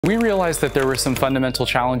We realized that there were some fundamental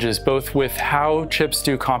challenges both with how chips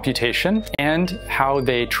do computation and how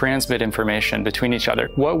they transmit information between each other.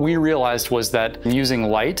 What we realized was that using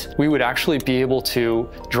light, we would actually be able to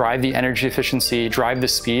drive the energy efficiency, drive the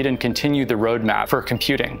speed, and continue the roadmap for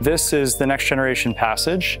computing. This is the next generation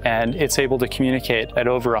passage, and it's able to communicate at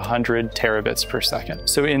over 100 terabits per second.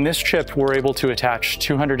 So in this chip, we're able to attach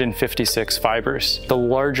 256 fibers, the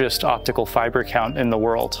largest optical fiber count in the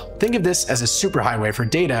world. Think of this as a superhighway for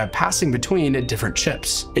data passing between different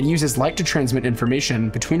chips. It uses light to transmit information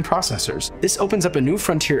between processors. This opens up a new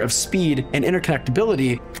frontier of speed and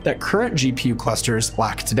interconnectability that current GPU clusters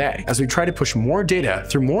lack today. As we try to push more data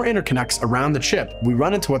through more interconnects around the chip, we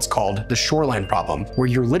run into what's called the shoreline problem, where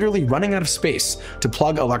you're literally running out of space to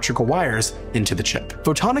plug electrical wires into the chip.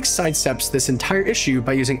 Photonics sidesteps this entire issue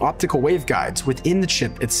by using optical waveguides within the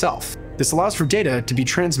chip itself. This allows for data to be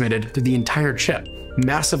transmitted through the entire chip,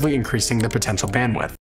 massively increasing the potential bandwidth.